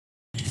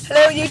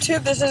Hello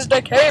YouTube, this is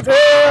the Cave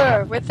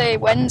here with a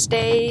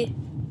Wednesday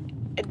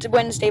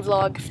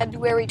vlog,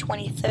 February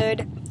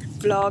 23rd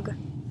vlog.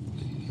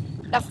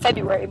 Not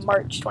February,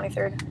 March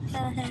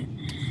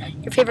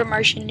 23rd. Your favorite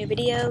Martian new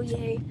video,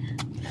 yay.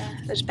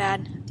 It was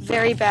bad,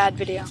 very bad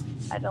video.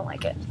 I don't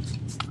like it.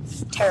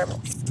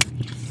 Terrible.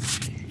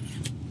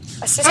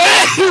 My sister.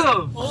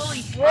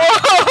 Holy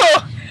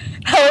Whoa!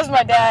 That was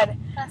my dad.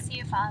 That's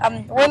you,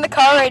 Father. We're in the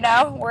car right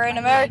now. We're in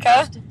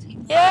America.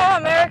 Yeah,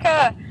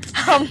 America.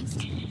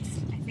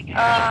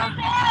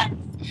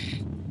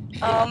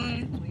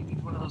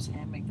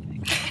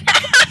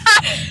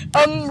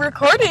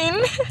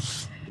 Recording.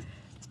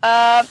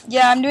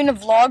 Yeah, I'm doing a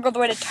vlog all the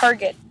way to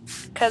Target,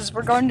 cause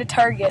we're going to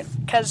Target,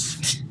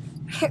 cause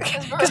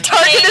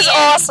Target is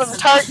awesome.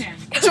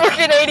 Cause we're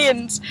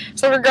Canadians,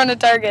 so we're going to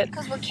Target.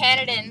 Because we're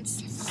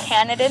Canadians.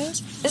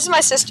 Canadians. This is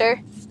my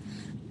sister.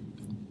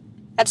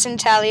 That's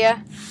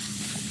Natalia.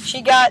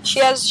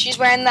 She's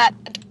wearing that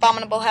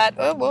abominable hat.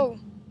 Oh, whoa,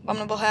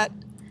 abominable hat.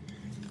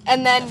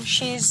 And then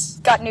she's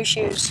got new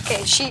shoes.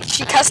 Okay, she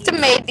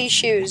custom made these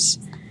shoes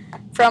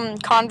from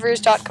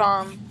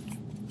Converse.com.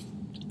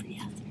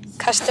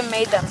 Custom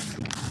made them.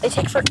 They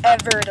take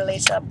forever to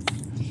lace up.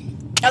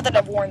 Not that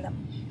I've worn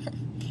them.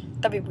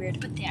 That'd be weird.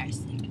 But they are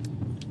sick.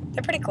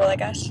 They're pretty cool, I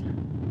guess.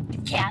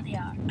 Yeah, they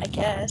are. I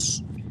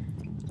guess.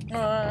 They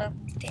are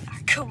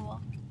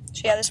cool.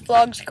 So yeah, this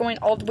vlog's going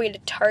all the way to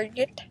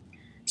Target.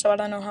 So I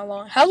don't know how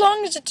long. How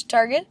long is it to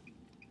Target?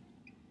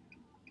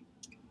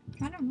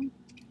 I don't know.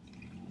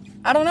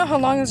 I don't know how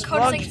long this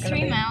vlog It's is like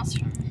going to 3 be. miles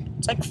from.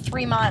 It's like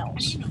 3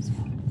 miles.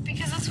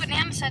 Because that's what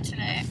Nana said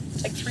today.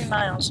 It's like 3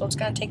 miles, so it's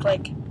gonna take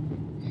like,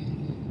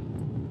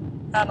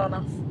 I don't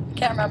know.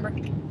 Can't remember.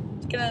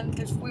 It's gonna,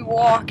 if we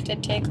walked,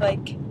 it'd take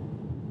like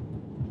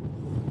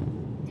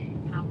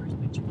hours,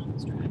 but your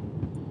mom's drive.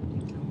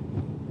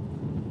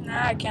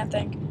 Nah, I can't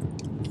think.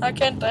 I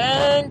can't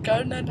think.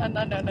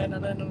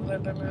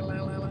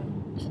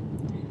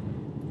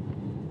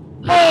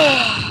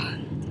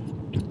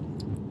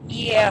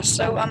 Yeah,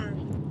 so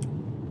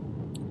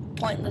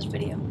pointless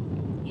video.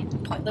 Yeah,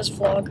 pointless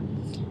vlog.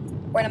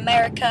 We're in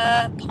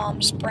America,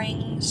 Palm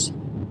Springs.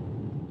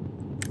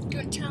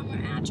 Don't tell them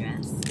our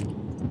address.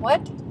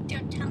 What?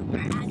 Don't tell them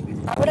our address.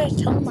 Why would I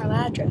tell them our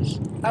address?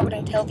 Why would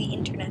I tell the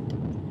internet?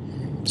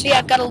 So yeah,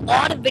 I've got a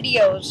lot of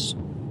videos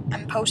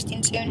I'm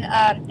posting soon.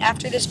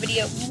 After this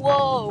video,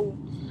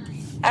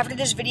 after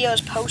this video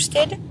is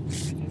posted,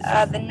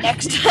 the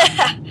next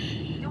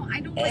No,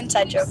 I don't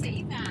inside joke.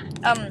 Say that.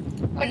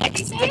 The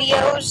next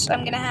videos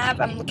I'm gonna have,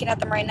 I'm looking at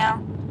them right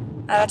now.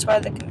 That's why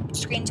the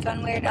screen's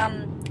going weird.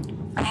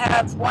 I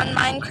have one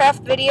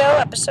Minecraft video,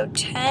 episode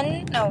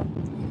 10. No,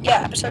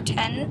 yeah, episode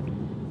 10.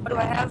 What do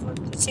I have?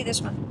 Let's see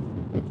this one.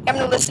 I'm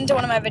gonna listen to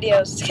one of my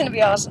videos. It's gonna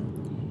be awesome.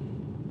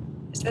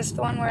 Is this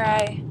the one where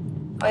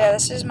oh yeah,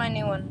 this is my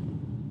new one.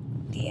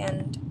 The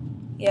end.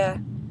 Yeah.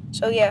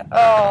 So yeah.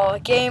 Oh,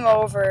 game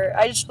over.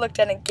 I just looked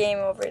at a game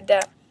over.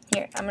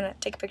 Here, I'm gonna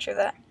take a picture of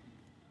that.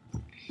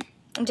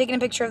 I'm taking a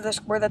picture of this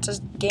where that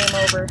says game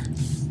over.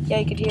 Yeah,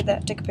 you could hear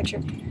that. Take a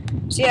picture.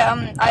 So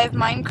yeah, I have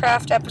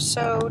Minecraft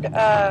episode.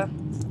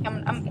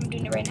 I'm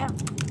doing it right now.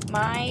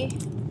 My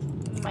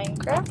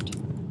Minecraft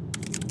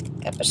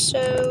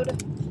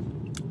episode.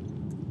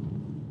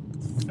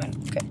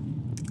 Okay.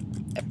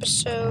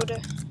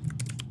 Episode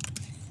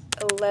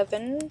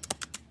 11.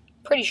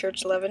 Pretty sure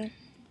it's 11.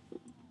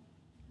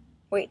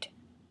 Wait.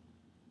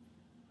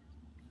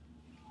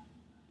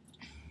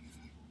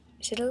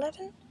 Is it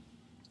 11?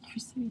 You're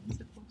saying it's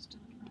supposed to.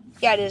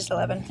 Yeah, it is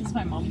 11. Is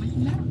my mom with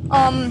you now?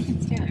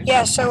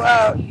 Yeah, so,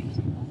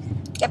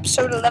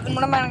 episode 11,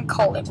 what am I gonna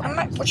call it?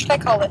 What should I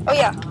call it? Oh,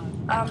 yeah.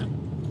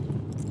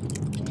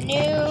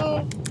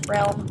 New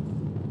realm.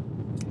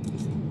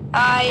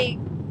 I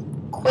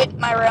quit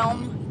my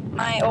realm,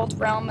 my old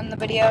realm in the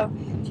video,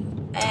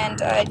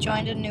 and I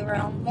joined a new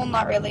realm. Well,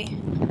 not really.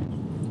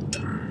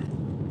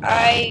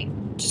 I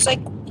just,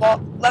 like,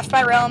 left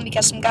my realm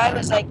because some guy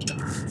was, like,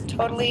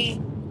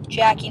 totally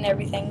jacking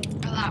everything.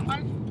 Oh, that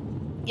one?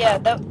 Yeah,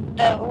 the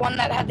one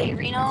that had the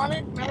arena on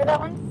it. Remember that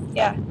one?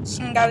 Yeah,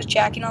 some guy was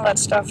jacking all that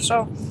stuff.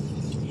 So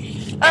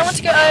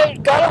I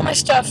got all my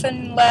stuff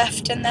and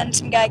left, and then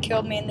some guy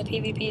killed me in the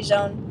PvP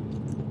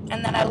zone,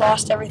 and then I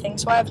lost everything.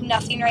 So I have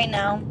nothing right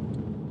now,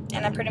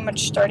 and I'm pretty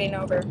much starting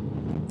over.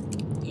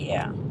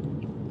 Yeah.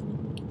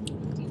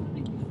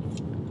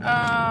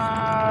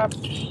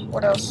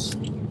 What else?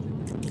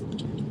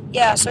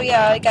 Yeah. So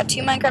yeah, I got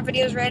 2 Minecraft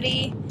videos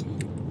ready.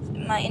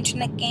 My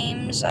internet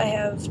games, I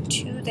have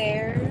 2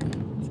 there.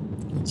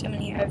 So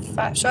many here. I have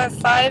 5. So I have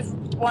 5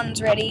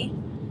 ones ready.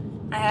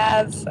 I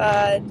have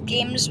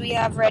games we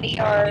have ready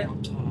are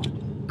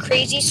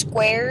Crazy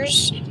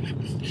Squares.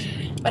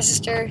 My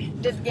sister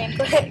did the game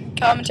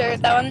commentary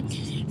with that one.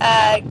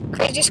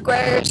 Crazy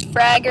Squares,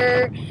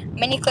 Fragger,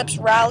 Mini Clips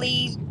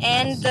Rally,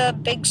 and the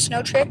Big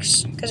Snow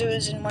Tricks because it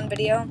was in one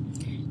video.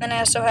 Then I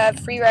also have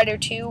Freerider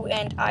 2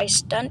 and I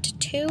Stunt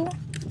 2.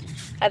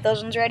 I have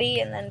those ones ready,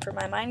 and then for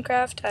my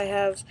Minecraft, I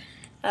have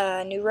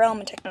New Realm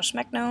and Techno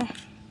Smecno.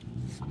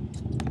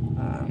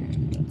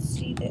 Let's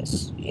see.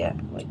 this. Yeah,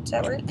 wait, does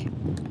that work?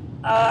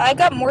 I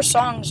got more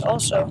songs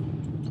also.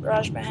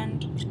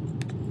 GarageBand.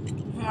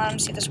 Hold on, let me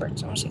see if this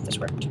works. I want to see if this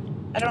worked.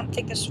 I don't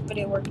think this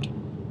video worked.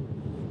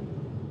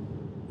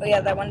 Oh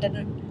yeah, that one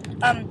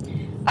didn't.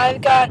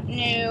 I've got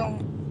new.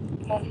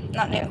 Well,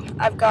 not new.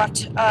 I've got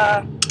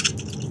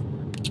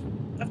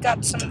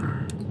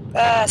some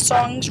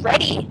songs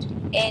ready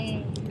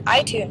in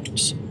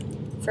iTunes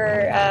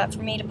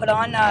for me to put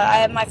on. I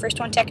have my first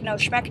one, Techno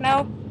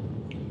Schmeckno,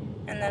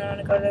 and then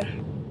I'm gonna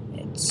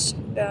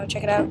go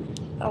check it out.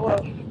 Oh whoa.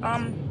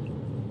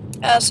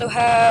 I also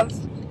have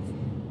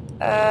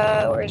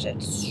where is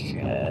it?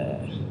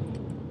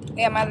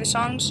 Yeah, my other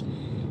songs.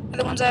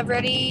 The ones I have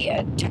ready,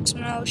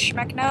 Techno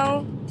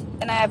Schmeckno.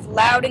 Then I have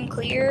Loud and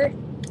Clear.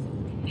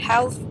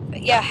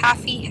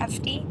 Happy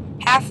Hefty.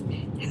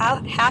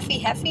 Happy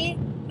Heffy?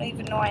 I don't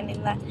even know why I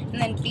named that. And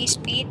then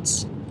Beast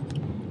Beats.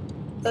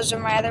 Those are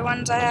my other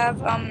ones I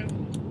have.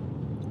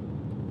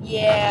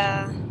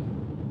 Yeah.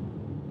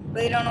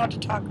 Really don't know what to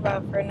talk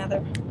about for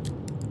another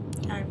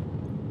time.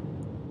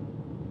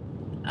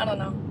 I don't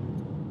know.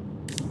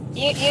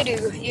 You do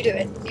it.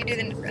 You do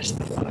the rest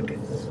of the vlog.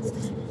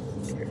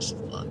 The rest of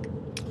the vlog.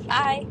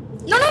 Bye.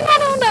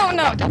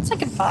 No. Don't say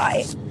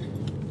goodbye.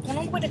 Going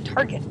all the way to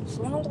Target.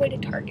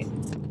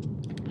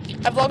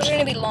 My vlogs are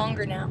gonna be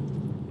longer now.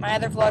 My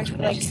other vlogs were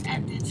like. Just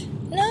end it.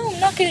 No, I'm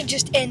not gonna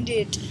just end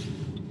it.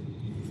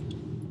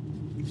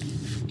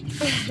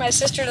 My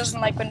sister doesn't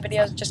like when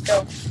videos just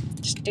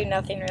do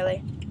nothing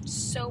really.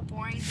 So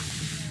boring. Is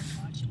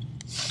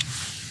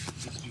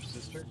this your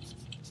sister?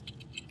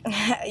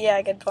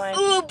 Yeah, good point.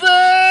 Ooh,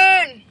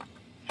 burn!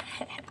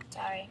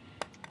 Sorry.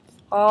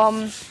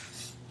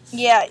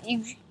 Yeah,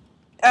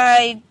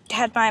 I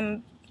had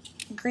my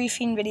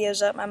griefing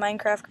videos up, my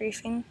Minecraft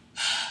griefing.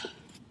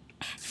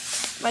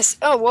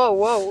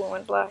 Whoa, it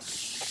went black.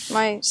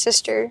 My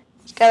sister,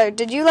 Skylar,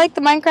 did you like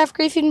the Minecraft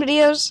griefing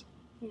videos?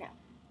 No.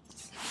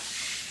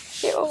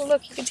 Yeah, oh,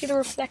 look, you can see the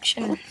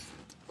reflection.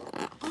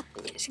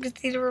 Yes, you can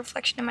see the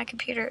reflection in my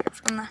computer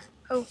from the,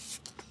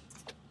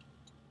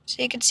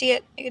 So you can see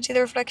it, you can see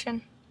the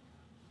reflection.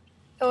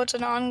 Oh, it's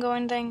an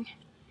ongoing thing.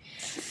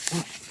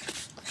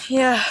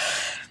 Yeah.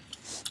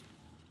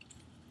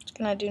 It's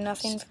gonna do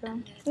nothing for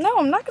him. No,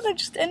 I'm not gonna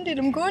just end it.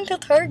 I'm going to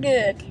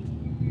Target.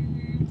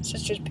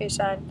 Sister's peace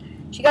sign.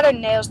 She got her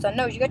nails done.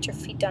 No, you got your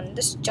feet done.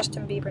 This is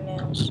Justin Bieber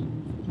nails.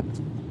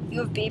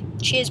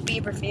 She has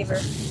Bieber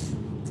fever.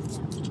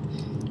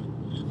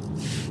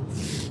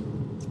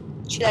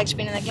 She likes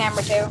being in the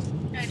camera too.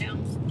 I know.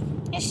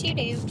 Yes, you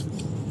do.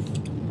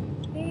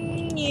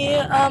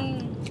 Yeah,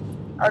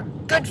 our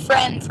good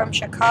friend from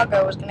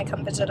Chicago is gonna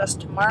come visit us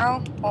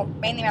tomorrow. Well,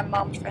 mainly my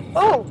mom's friend.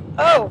 Oh,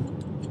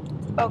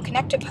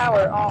 connected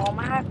power. Oh,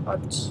 my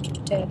iPod's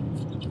dead.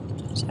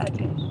 Sad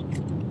face.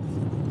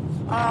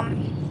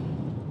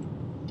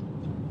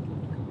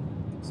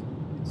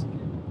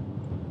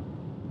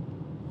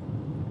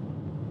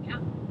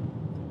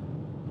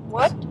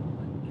 What?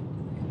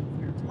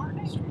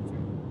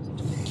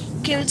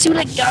 Okay, let's see what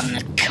I got in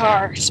the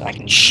car so I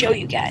can show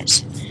you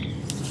guys.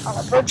 On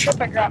a road trip,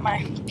 I got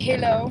my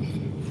pillow.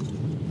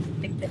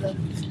 Big pillow.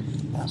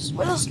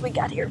 What else do we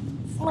got here?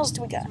 What else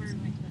do we got?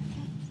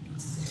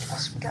 What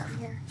else we got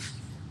here?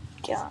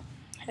 Got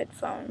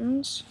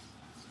headphones.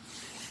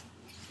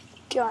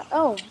 Got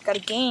a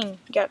game.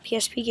 Got a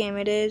PSP game.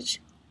 It is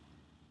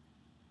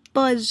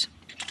Buzz.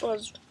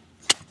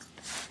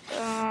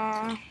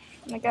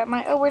 I got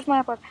my where's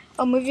my iPod?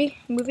 Oh, movies.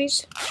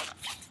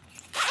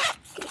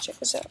 Okay, check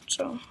this out.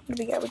 So what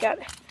do we got? We got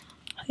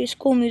High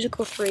School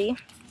Musical 3.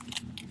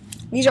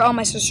 These are all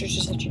my sisters,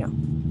 just let you know.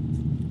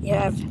 You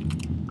have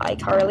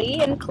iCarly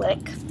and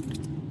Click.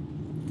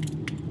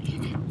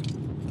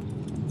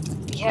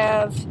 We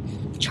have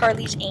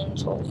Charlie's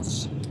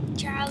Angels.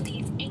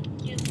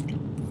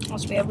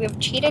 Also, we have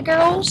Cheetah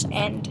Girls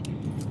and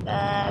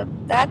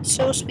That's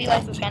So Sweet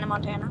Life of Hannah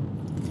Montana.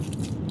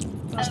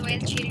 By the way,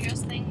 the Cheetah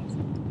Girls thing.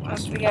 What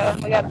else we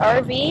got? We got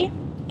RV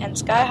and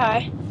Sky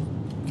High.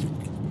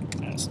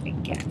 What else we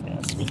got?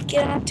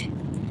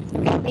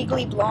 We got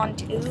Legally Blonde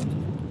 2.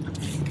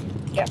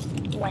 We got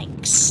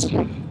Blanks.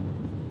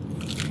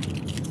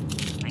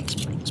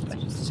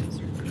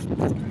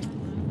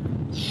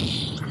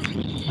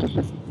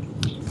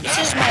 This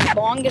is my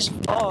longest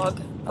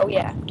vlog. Oh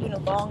yeah, I'm doing a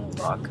long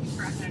vlog.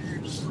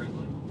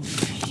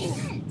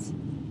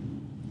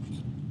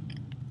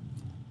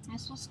 I'm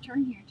supposed to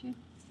turn here too.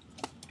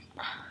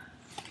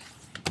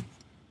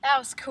 That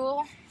was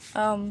cool.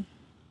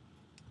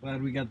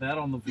 Glad we got that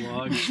on the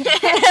vlog.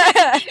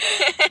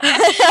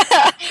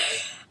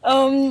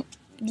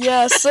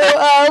 Yeah, so,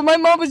 my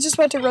mom was just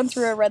about to run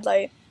through a red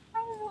light. I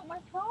don't know what my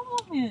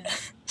problem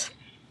is.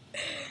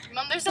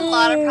 Mom, there's a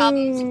lot of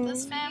problems with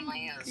this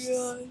family.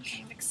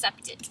 Gosh.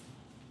 Accept it.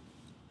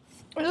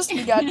 What else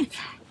we got?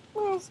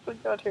 What else we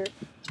got here?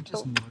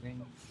 Just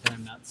noting that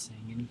I'm not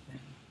saying anything.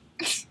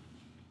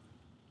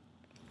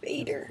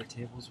 Vader. The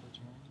tables were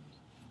turned.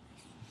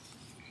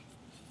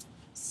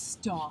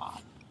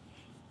 Stop.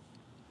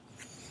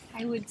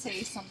 I would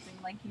say something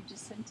like you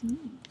just said to me.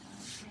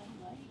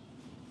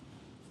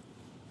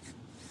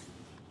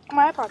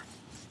 My iPod.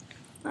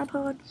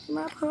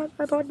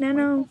 iPod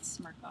Nano. Wipe that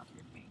smirk off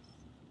your face.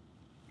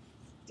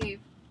 Dave.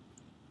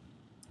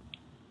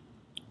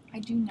 I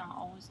do not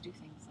always do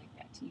things like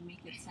that. You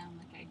make it sound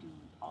like I do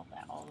all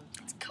that all the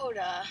time.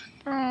 Coda.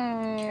 Do I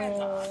do that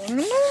all the time?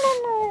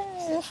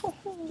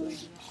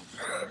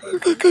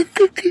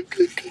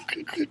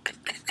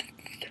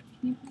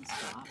 Can you please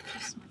stop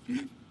just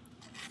smirking?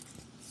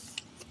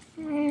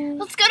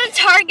 Let's go to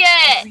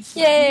Target.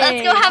 Yay.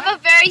 Let's go have a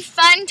very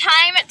fun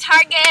time at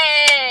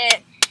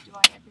Target. Do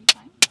I every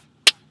time?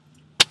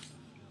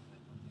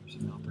 There's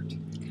an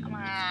opportunity. Come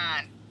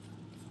on.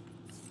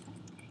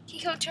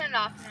 Kiko, turn it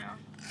off now.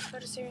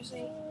 Coda,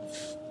 seriously.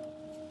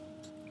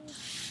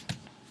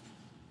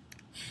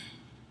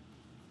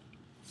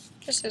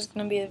 This is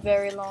gonna be a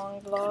very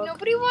long vlog.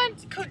 Nobody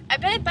wants Coda. I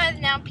bet by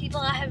now people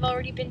have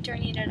already been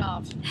turning it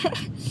off.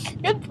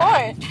 Good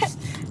point.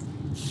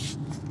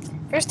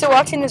 You're still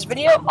watching this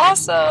video?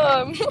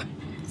 Awesome!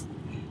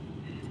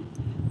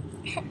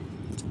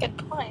 That's a good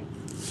point.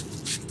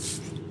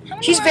 How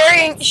many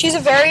more She's a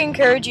very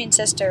encouraging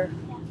sister.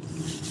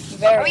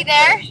 Very. Are we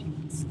there?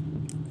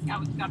 Yeah,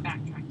 we've got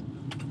backtracked.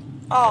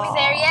 Are we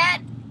there yet?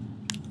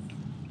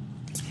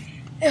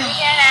 Are we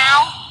there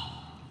now?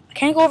 I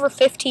can't go over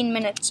 15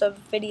 minutes of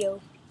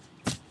video.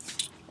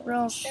 Or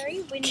else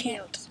Very windy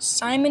can't. out.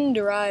 Simon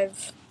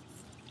Drive.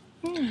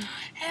 Hey,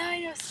 I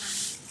know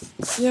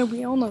something. Yeah,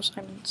 we all know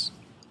Simon's.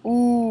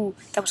 Ooh,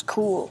 that was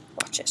cool.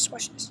 Watch this,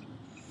 watch this.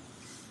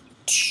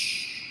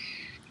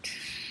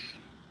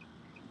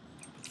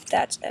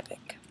 That's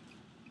epic.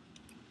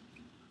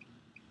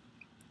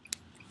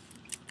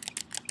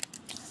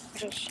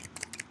 Watch this.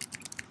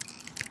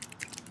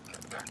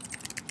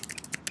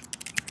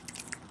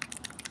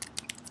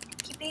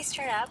 Can you please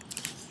turn up?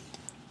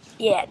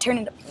 Yeah, turn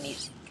it up,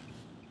 please.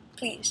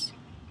 Please.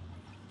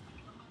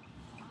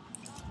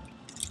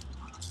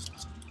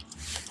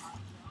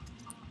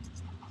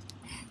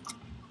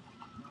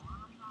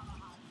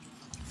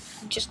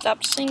 Just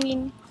stopped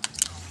singing.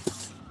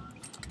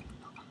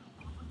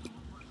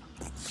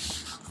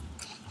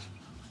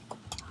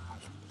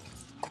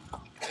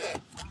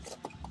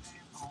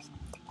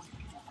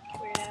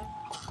 Weirdo.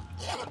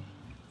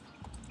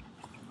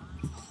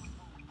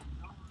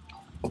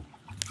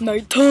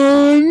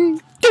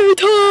 Nighttime!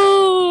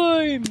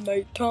 Daytime!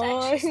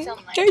 Nighttime! Actually, still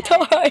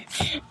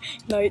Daytime!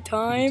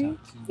 Nighttime!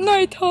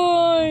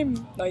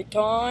 Nighttime!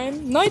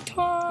 Nighttime!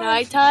 Nighttime!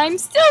 Nighttime,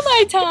 still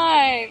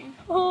nighttime.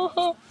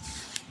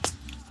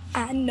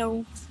 I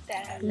know.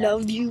 That I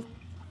Love you.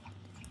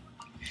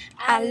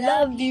 I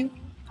love you.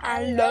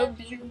 I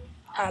love you.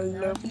 I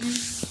love you.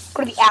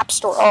 Go to the App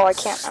Store. Oh, I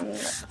can't. I'm in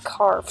the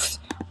car,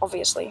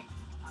 obviously.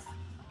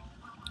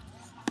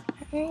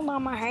 Hey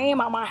mama, hey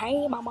mama,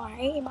 hey mama,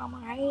 hey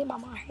mama, hey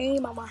mama, hey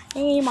mama,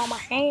 hey mama,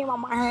 hey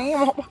mama, hey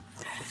mama.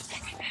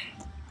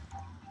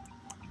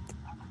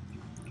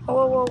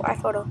 Whoa, whoa,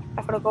 iPhoto.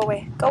 iPhoto, go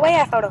away. Go away,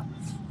 iPhoto.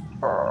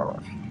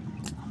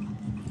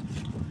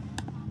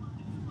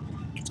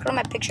 Let's go to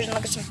my pictures and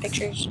look at some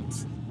pictures.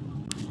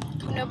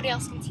 Nobody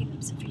else can see them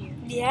except for you.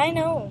 Yeah, I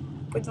know.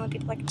 We're the only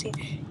people I can see.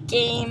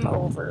 Game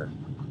over.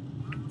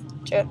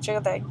 Check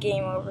out that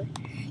game over.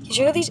 You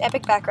check out these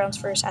epic backgrounds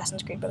for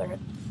Assassin's Creed Brotherhood.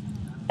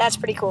 That's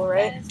pretty cool,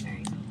 right? That is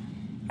very cool.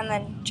 And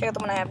then check out the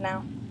one I have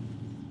now.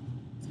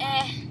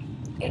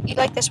 You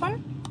like this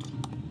one?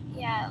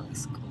 Yeah, it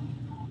looks cool.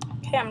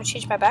 Okay, I'm gonna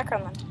change my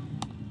background then.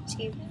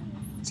 See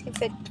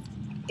if it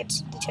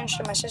gets the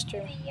attention of my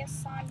sister.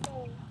 Yes, I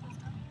know.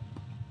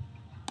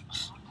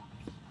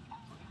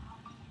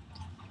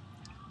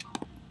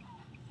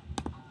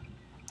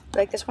 You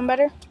like this one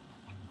better?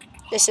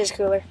 This is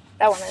cooler.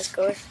 That one is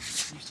cooler. Are you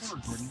still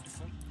recording?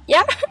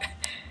 Yeah.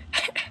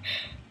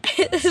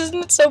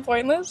 Isn't it so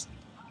pointless?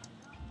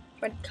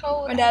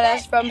 Code. My dad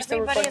asked if I'm still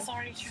Everybody recording. has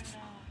already turned it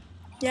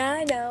off. Yeah,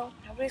 I know.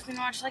 Nobody's gonna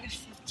watch like a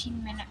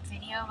 15-minute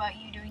video about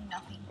you doing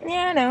nothing.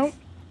 Yeah, I know.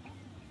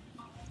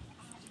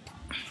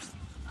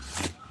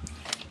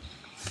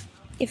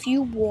 If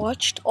you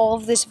watched all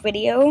of this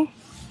video,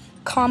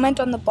 comment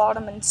on the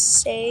bottom and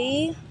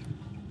say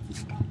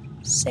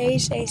Say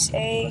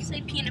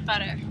peanut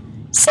butter.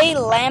 say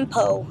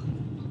Lampo.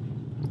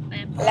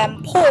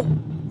 Lampo.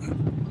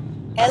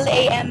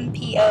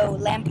 Lampo.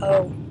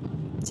 Lampo.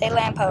 Say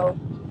Lampo.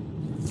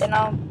 Then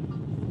I'll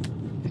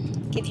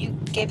give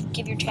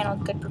your channel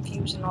good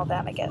reviews and all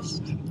that, I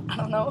guess. I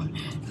don't know.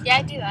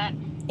 Yeah, do that.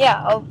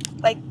 Yeah, I'll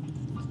I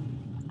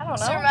don't know.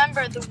 So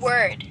remember the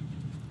word.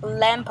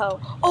 Lampo.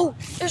 Oh,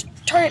 there's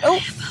Target. Oh,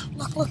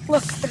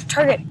 look. There's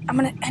Target. I'm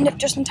gonna end it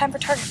just in time for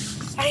Target.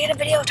 Gotta get a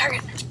video of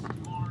Target.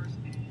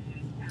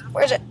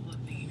 Where is it?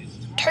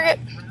 Target.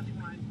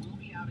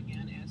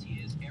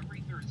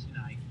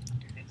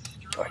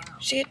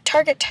 See it?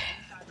 Target.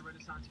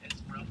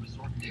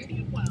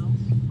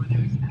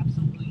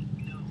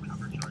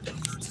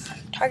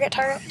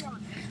 Target.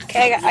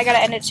 Okay, I gotta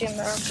end it soon,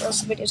 or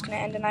else the video's gonna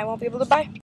end and I won't be able to buy.